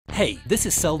Hey, this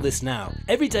is Sell This Now.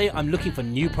 Every day I'm looking for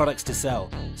new products to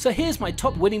sell. So here's my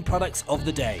top winning products of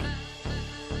the day.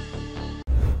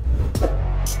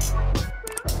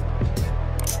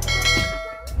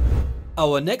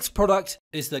 Our next product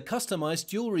is the customized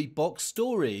jewelry box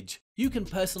storage. You can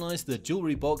personalize the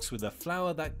jewelry box with a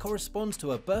flower that corresponds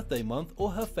to her birthday month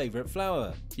or her favorite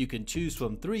flower. You can choose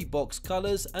from 3 box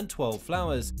colors and 12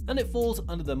 flowers, and it falls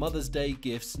under the Mother's Day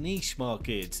gifts niche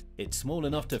market. It's small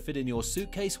enough to fit in your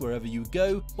suitcase wherever you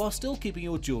go while still keeping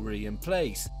your jewelry in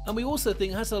place. And we also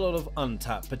think it has a lot of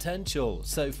untapped potential.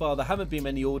 So far there haven't been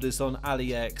many orders on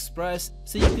AliExpress,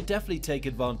 so you could definitely take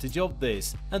advantage of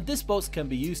this. And this box can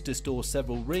be used to store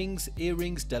several rings,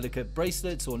 earrings, delicate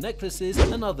bracelets or necklaces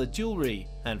and other jewelry.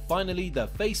 And finally, the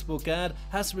Facebook ad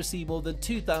has received more than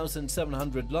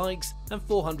 2,700 likes and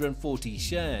 440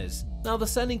 shares. Now the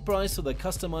selling price for the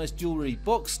customized jewelry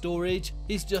box storage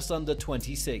is just under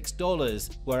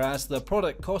 $26, whereas the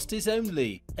product cost is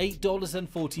only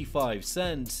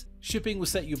 $8.45. Shipping will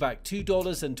set you back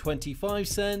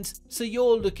 $2.25, so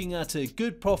you're looking at a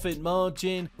good profit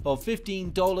margin of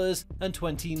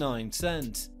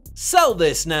 $15.29. Sell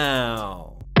this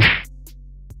now!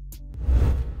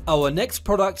 Our next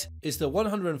product is the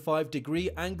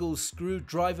 105-degree angle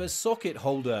screwdriver socket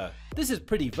holder. This is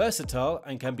pretty versatile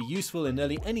and can be useful in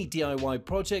nearly any DIY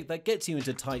project that gets you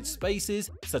into tight spaces,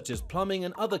 such as plumbing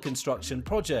and other construction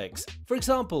projects. For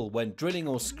example, when drilling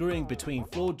or screwing between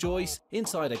floor joists,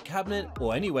 inside a cabinet,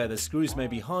 or anywhere the screws may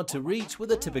be hard to reach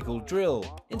with a typical drill.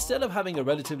 Instead of having a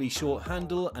relatively short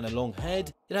handle and a long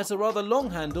head, it has a rather long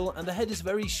handle and the head is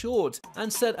very short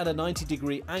and set at a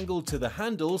 90-degree angle to the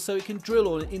handle so it can drill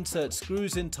or insert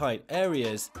screws in tight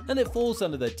areas. And it falls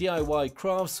under the DIY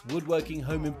crafts, woodworking,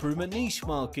 home improvement niche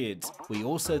market. We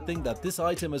also think that this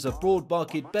item has a broad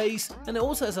market base and it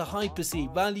also has a high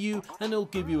perceived value and it'll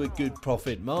give you a good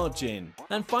profit margin.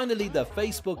 And finally, the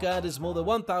Facebook ad has more than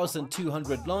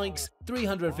 1,200 likes,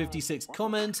 356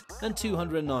 comments and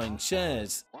 209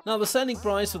 shares. Now the selling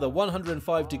price for the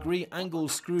 105-degree angle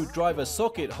screwdriver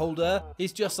socket holder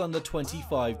is just under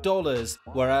 $25,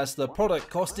 whereas the product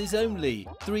cost is only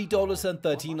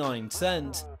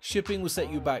 $3.39. Shipping will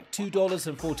set you back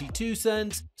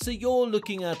 $2.42, so you're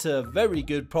looking at a very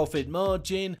good profit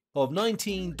margin of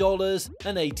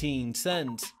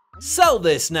 $19.18. Sell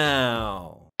this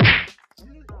now!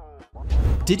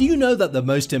 Did you know that the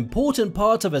most important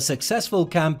part of a successful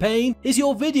campaign is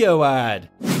your video ad?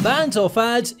 Vans Off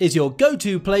Ads is your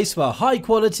go-to place for high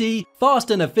quality, fast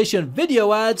and efficient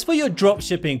video ads for your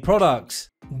dropshipping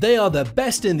products. They are the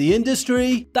best in the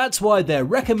industry, that's why they're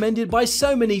recommended by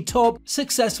so many top,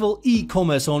 successful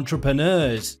e-commerce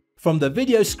entrepreneurs. From the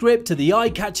video script to the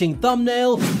eye-catching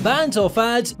thumbnail, Vans Off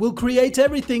Ads will create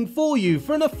everything for you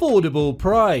for an affordable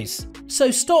price.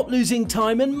 So stop losing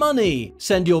time and money.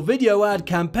 Send your video ad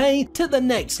campaign to the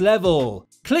next level.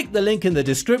 Click the link in the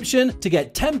description to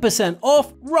get 10%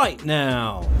 off right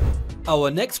now.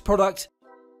 Our next product.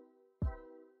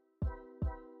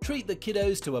 Treat the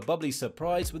kiddos to a bubbly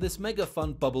surprise with this mega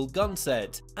fun bubble gun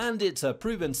set, and it's a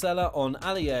proven seller on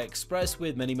AliExpress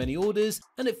with many orders,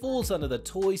 and it falls under the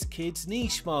toys kids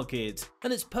niche market,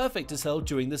 and it's perfect to sell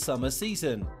during the summer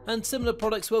season. And similar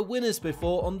products were winners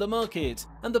before on the market,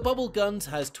 and the bubble guns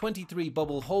has 23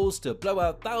 bubble holes to blow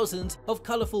out thousands of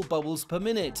colorful bubbles per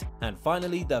minute. And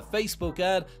finally, the Facebook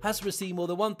ad has received more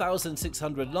than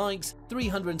 1,600 likes,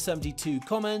 372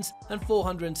 comments and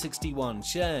 461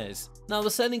 shares. Now the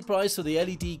selling price for the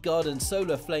LED garden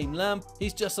solar flame lamp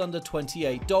is just under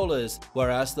 $28,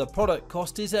 whereas the product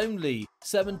cost is only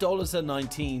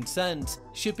 $7.19.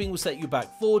 Shipping will set you back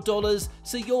 $4,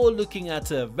 so you're looking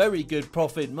at a very good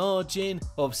profit margin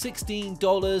of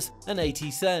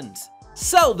 $16.80.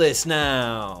 Sell this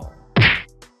now!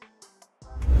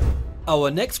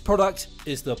 Our next product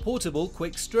is the portable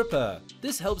quick stripper.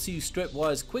 This helps you strip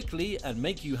wires quickly and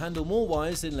make you handle more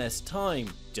wires in less time.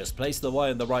 Just place the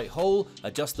wire in the right hole,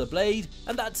 adjust the blade,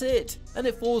 and that's it. And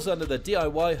it falls under the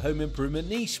DIY home improvement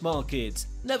niche market.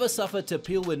 Never suffer to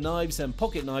peel with knives and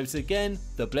pocket knives again.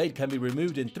 The blade can be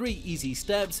removed in 3 easy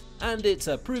steps, and it's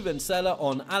a proven seller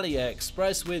on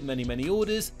AliExpress with many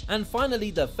orders. And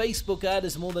finally, the Facebook ad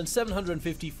has more than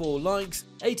 754 likes,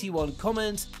 81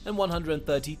 comments and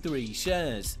 133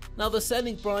 shares. Now the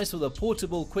selling price for the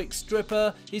portable quick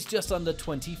stripper is just under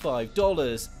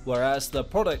 $25, whereas the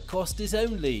product cost is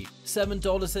only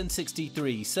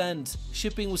 $7.63.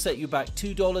 Shipping will set you back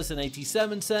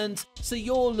 $2.87, so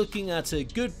you're looking at a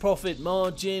good profit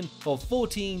margin of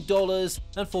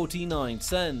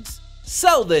 $14.49.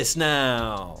 Sell this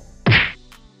now!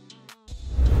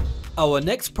 Our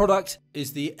next product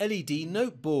is the LED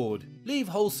note board. Leave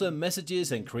wholesome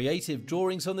messages and creative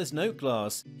drawings on this note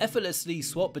glass. Effortlessly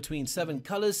swap between 7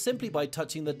 colors simply by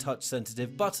touching the touch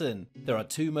sensitive button. There are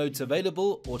 2 modes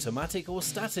available, automatic or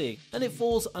static, and it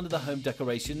falls under the home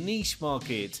decoration niche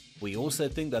market. We also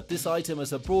think that this item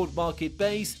has a broad market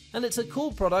base, and it's a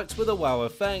cool product with a wow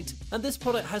effect, and this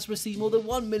product has received more than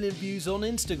 1 million views on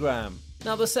Instagram.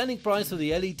 Now the selling price for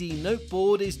the LED note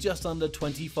board is just under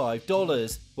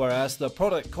 $25, whereas the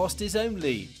product cost is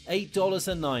only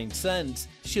 $8.09.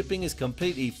 Shipping is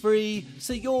completely free,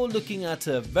 so you're looking at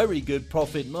a very good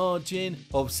profit margin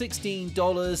of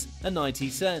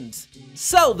 $16.90.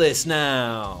 Sell this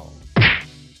now!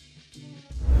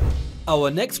 Our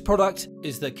next product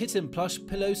is the Kitten Plush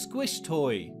Pillow Squish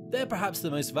Toy. They're perhaps the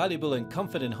most valuable and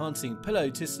comfort-enhancing pillow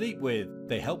to sleep with.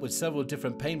 They help with several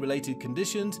different pain-related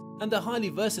conditions, and they're highly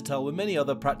versatile with many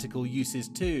other practical uses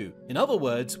too. In other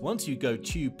words, once you go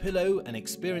chew pillow and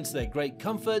experience their great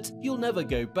comfort, you'll never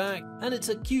go back, and it's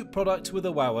a cute product with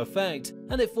a wow effect,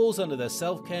 and it falls under the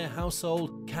self-care,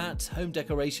 household, cat, home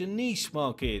decoration niche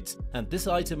market. And this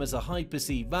item has a high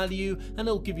perceived value, and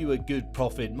it'll give you a good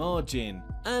profit margin.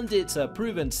 And it's a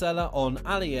proven seller on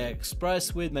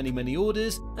AliExpress with many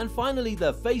orders. And finally,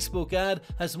 the Facebook ad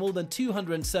has more than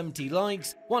 270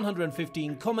 likes,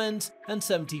 115 comments and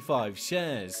 75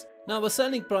 shares. Now the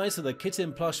selling price of the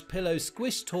Kitten Plush Pillow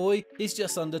Squish Toy is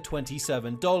just under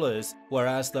 $27,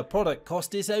 whereas the product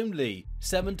cost is only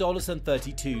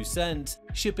 $7.32.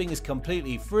 Shipping is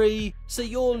completely free, so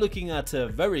you're looking at a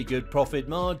very good profit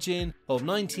margin of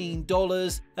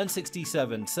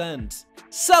 $19.67.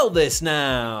 Sell this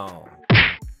now!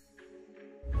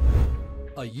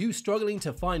 Are you struggling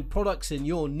to find products in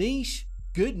your niche?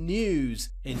 Good news!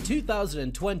 In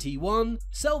 2021,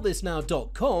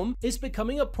 SellThisNow.com is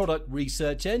becoming a product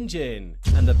research engine.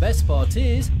 And the best part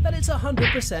is that it's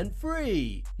 100%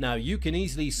 free. Now you can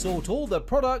easily sort all the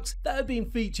products that have been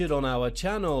featured on our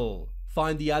channel.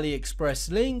 Find the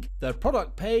AliExpress link, the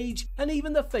product page, and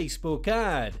even the Facebook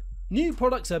ad. New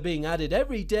products are being added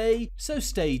every day, so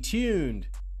stay tuned.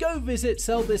 Go visit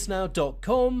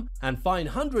SellThisNow.com and find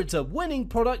hundreds of winning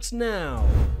products now.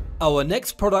 Our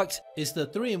next product is the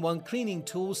 3-in-1 cleaning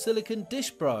tool silicone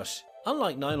dish brush.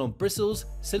 Unlike nylon bristles,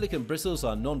 silicone bristles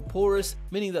are non-porous,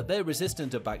 meaning that they're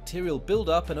resistant to bacterial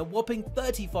buildup and a whopping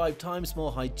 35 times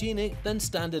more hygienic than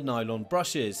standard nylon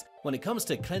brushes. When it comes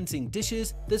to cleansing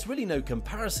dishes, there's really no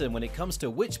comparison when it comes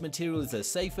to which material is the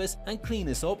safest and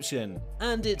cleanest option.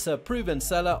 And it's a proven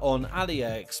seller on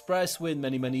AliExpress with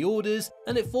many orders,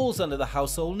 and it falls under the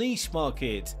household niche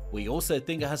market. We also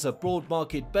think it has a broad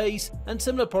market base, and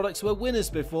similar products were winners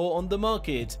before on the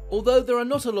market, although there are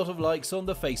not a lot of likes on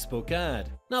the Facebook ad.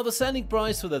 Now the selling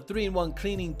price for the 3-in-1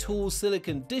 cleaning tool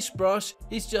silicone dish brush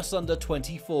is just under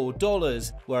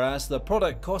 $24, whereas the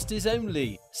product cost is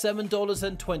only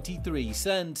 $7.23.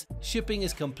 Shipping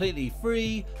is completely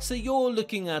free, so you're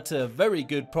looking at a very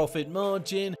good profit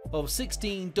margin of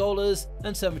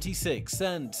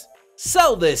 $16.76.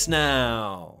 Sell this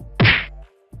now!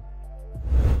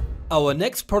 Our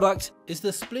next product is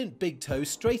the Splint Big Toe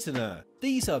Straightener.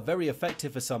 These are very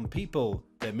effective for some people.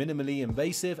 They're minimally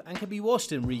invasive and can be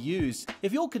washed and reused.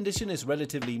 If your condition is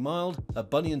relatively mild, a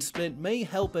bunion splint may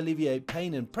help alleviate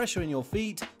pain and pressure in your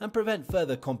feet and prevent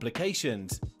further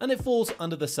complications. And it falls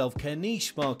under the self-care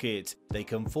niche market. They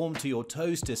conform to your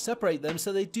toes to separate them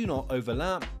so they do not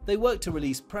overlap. They work to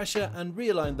release pressure and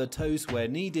realign the toes where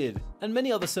needed. And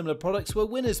many other similar products were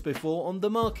winners before on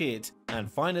the market.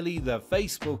 And finally, the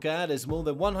Facebook ad has more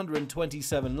than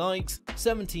 127 likes,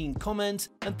 17 comments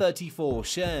and 34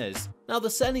 shares. Now the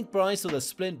selling price of the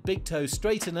Splint Big Toe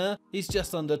Straightener is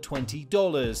just under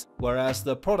 $20, whereas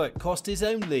the product cost is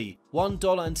only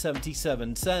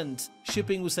 $1.77.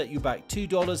 Shipping will set you back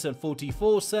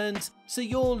 $2.44, so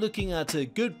you're looking at a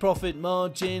good profit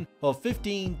margin of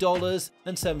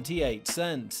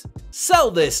 $15.78.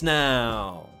 Sell this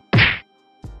now!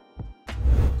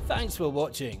 Thanks for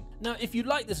watching. Now if you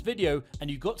like this video and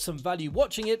you got some value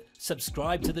watching it,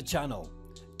 subscribe to the channel.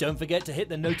 Don't forget to hit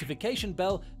the notification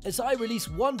bell as I release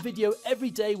one video every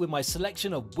day with my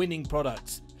selection of winning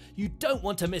products. You don't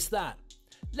want to miss that.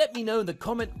 Let me know in the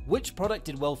comment which product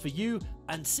did well for you,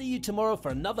 and see you tomorrow for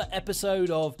another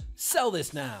episode of Sell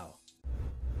This Now.